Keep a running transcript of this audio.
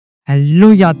Hello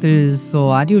Yatri, so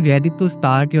are you ready to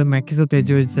start your Microsoft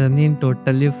Azure journey in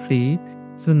totally free?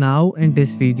 So now in this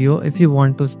video, if you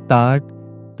want to start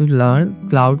to learn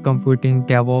cloud computing,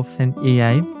 DevOps and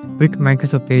AI with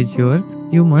Microsoft Azure,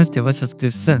 you must have a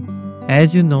subscription.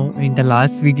 As you know, in the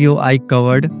last video I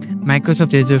covered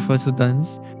Microsoft Azure for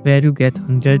students where you get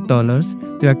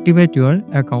 $100 to activate your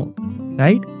account,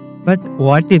 right? But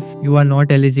what if you are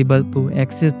not eligible to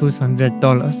access those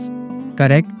 $100?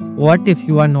 Correct? What if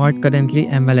you are not currently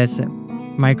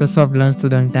MLSM, Microsoft Learn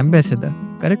Student Ambassador?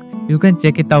 Correct? You can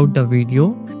check it out the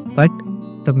video, but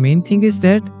the main thing is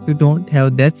that you don't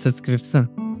have that subscription,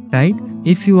 right?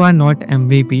 If you are not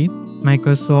MVP,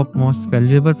 Microsoft Most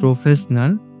Valuable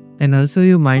Professional, then also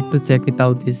you might to check it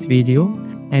out this video.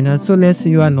 And also let's say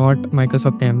you are not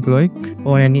Microsoft employee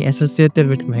or any associated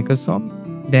with Microsoft,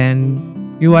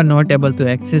 then you are not able to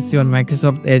access your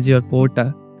Microsoft Azure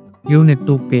portal. You need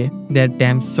to pay that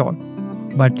damn short.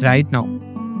 But right now,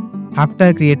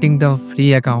 after creating the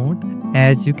free account,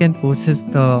 as you can process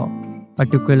the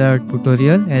particular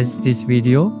tutorial as this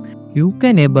video, you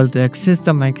can able to access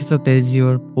the Microsoft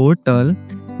Azure portal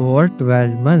for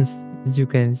 12 months. As you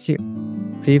can see,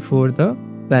 free for the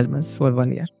 12 months for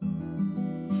 1 year.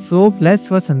 So let's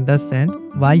first understand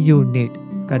why you need,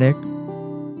 correct?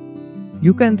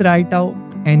 You can try it out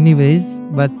anyways,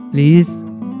 but please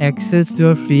access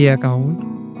your free account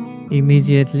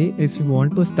immediately if you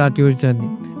want to start your journey.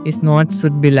 It's not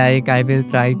should be like I will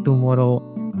try tomorrow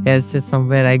as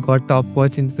somewhere I got the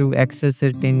opportunity to access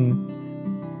it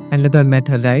in another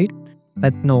method, right?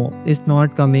 But no, it's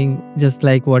not coming just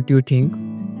like what you think.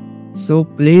 So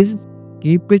please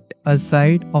keep it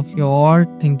aside of your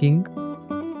thinking.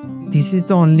 This is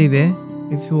the only way.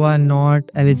 If you are not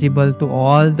eligible to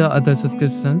all the other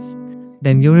subscriptions,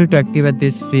 then you need to activate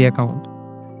this free account.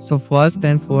 So first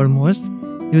and foremost,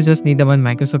 you just need a one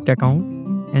Microsoft account,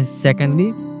 and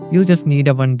secondly, you just need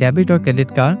a one debit or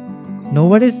credit card.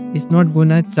 Nobody is not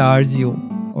gonna charge you,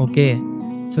 okay?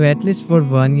 So at least for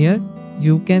 1 year,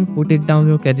 you can put it down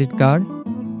your credit card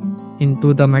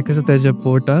into the Microsoft Azure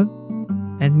portal,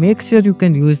 and make sure you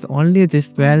can use only this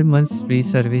 12 months free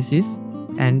services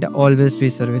and always free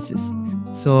services.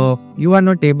 So you are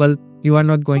not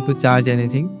going to charge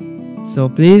anything. So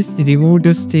please remove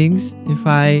those things.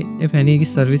 If any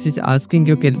service is asking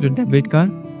your credit or debit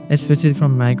card, especially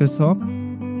from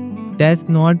Microsoft, that's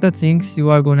not the things you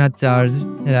are gonna charge,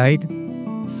 right?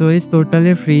 So it's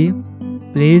totally free.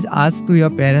 Please ask to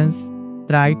your parents.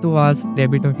 Try to ask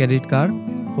debit or credit card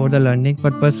for the learning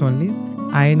purpose only.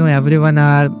 I know everyone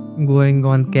are going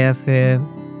on cafe,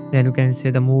 then you can say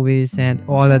the movies and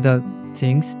all other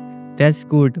things. That's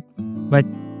good, but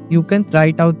you can try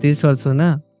it out this also,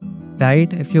 na?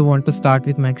 Right? If you want to start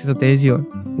with Microsoft Azure,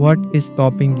 what is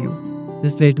stopping you?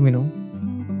 Just let me know,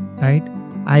 right?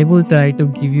 I will try to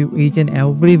give you each and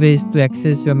every ways to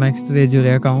access your Microsoft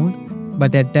Azure account,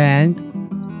 but at the end,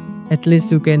 at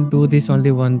least you can do this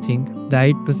only one thing,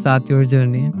 right? To start your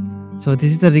journey. So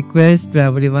this is a request to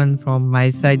everyone from my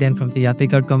side and from the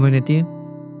Yatri community.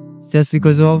 Just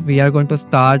because of we are going to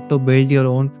start to build your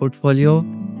own portfolio,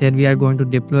 then we are going to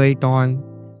deploy it on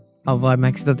our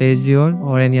Microsoft Azure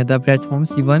or any other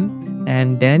platforms even,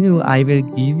 and then I will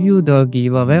give you the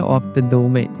giveaway of the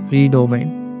domain, free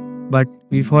domain. But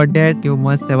before that, you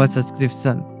must have a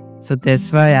subscription. So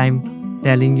that's why I'm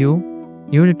telling you,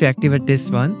 you need to activate this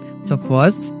one. So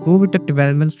first, go with the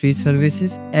development free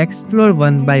services, explore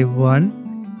one by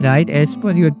one, right? As per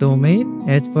your domain,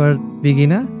 as per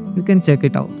beginner, you can check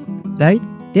it out, right?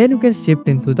 Then you can shift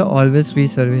into the always free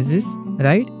services,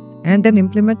 right? And then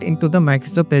implement into the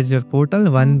Microsoft Azure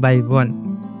portal one by one.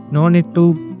 No need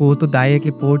to go to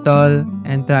directly portal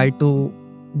and try to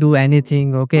do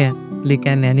anything, okay? Click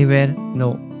and anywhere.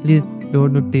 No, please do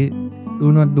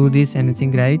not do this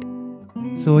anything, right?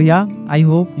 So yeah, I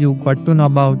hope you got to know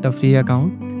about the free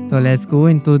account. So let's go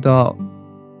into the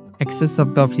access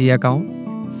of the free account.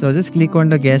 So just click on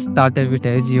the get started with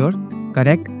Azure,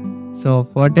 correct? So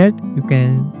for that, you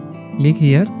can click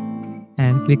here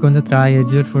and click on the try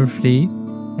Azure for free,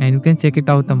 and you can check it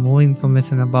out the more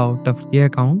information about the free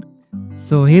account.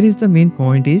 So here is the main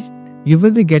point is you will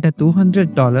be get a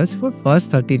 $200 for first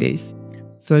 30 days.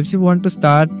 So if you want to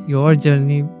start your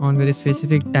journey on very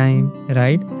specific time,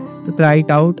 right, to try it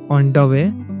out on the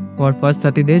way for first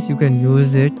 30 days, you can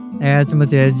use it as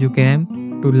much as you can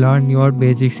to learn your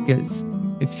basic skills.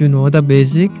 If you know the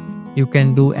basic, you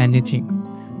can do anything,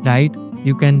 right?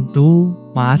 You can do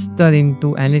master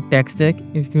into any tech stack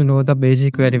if you know the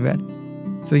basic very well.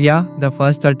 So yeah, the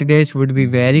first 30 days would be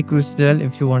very crucial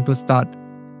if you want to start.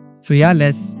 So yeah,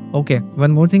 okay.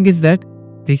 One more thing is that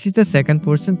this is the second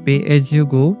portion, pay as you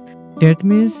go. That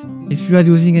means if you are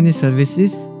using any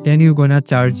services, then you're gonna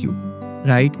charge you,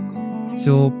 right?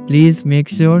 So please make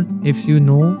sure, if you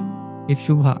know, if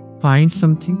you find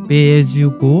something pay as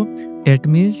you go, that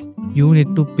means you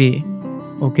need to pay.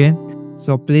 Okay,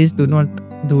 so please do not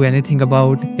do anything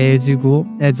about pay as you go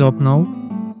as of now.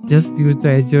 Just use the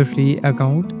Azure free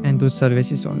account and those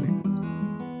services only.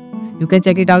 You can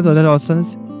check it out other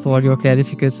options for your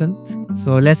clarification.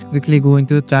 So let's quickly go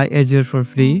into try Azure for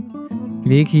free.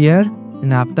 Click here,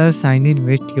 and after sign in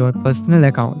with your personal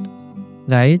account,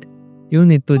 right? You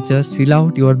need to just fill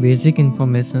out your basic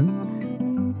information.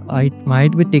 It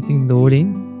might be taking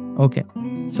loading. Okay,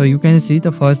 so you can see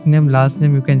the first name, last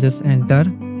name, you can just enter,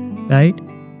 right?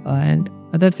 And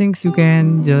other things you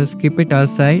can just keep it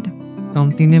aside.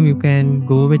 Company name you can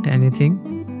go with anything,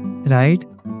 right?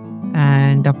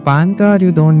 And the PAN card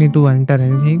you don't need to enter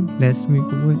anything. Let me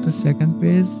go into second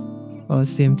page.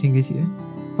 Same thing is here.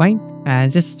 Fine,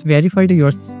 and just verify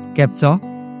your captcha.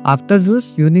 After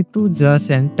this, you need to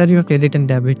just enter your credit and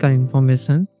debit card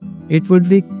information. It would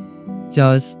be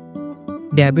just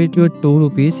debit your 2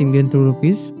 rupees, Indian 2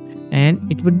 rupees,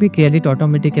 and it would be credit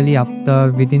automatically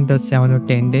after within the 7 or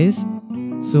 10 days.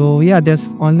 So yeah, there's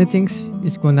only things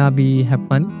is gonna be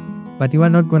happen, but you are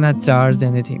not gonna charge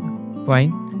anything.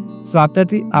 Fine. So after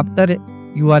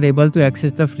you are able to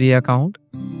access the free account,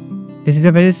 this is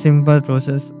a very simple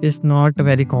process. It's not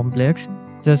very complex.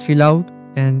 Just fill out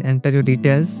and enter your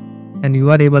details, and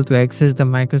you are able to access the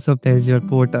Microsoft Azure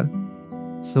portal.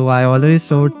 So I already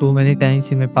showed too many times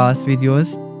in my past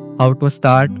videos how to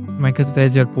start Microsoft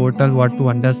Azure portal, what to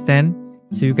understand.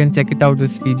 So you can check it out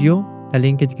this video. The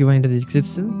link is given in the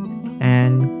description.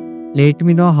 And let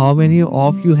me know how many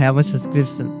of you have a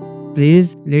subscription.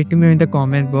 Please let me know in the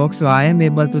comment box so I am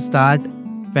able to start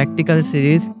practical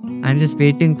series. I'm just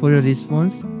waiting for your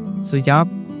response. So yeah,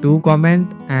 do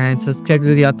comment and subscribe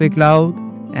to the Yatri Cloud,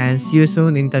 and see you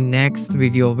soon in the next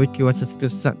video with your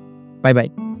subscription. Bye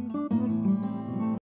bye.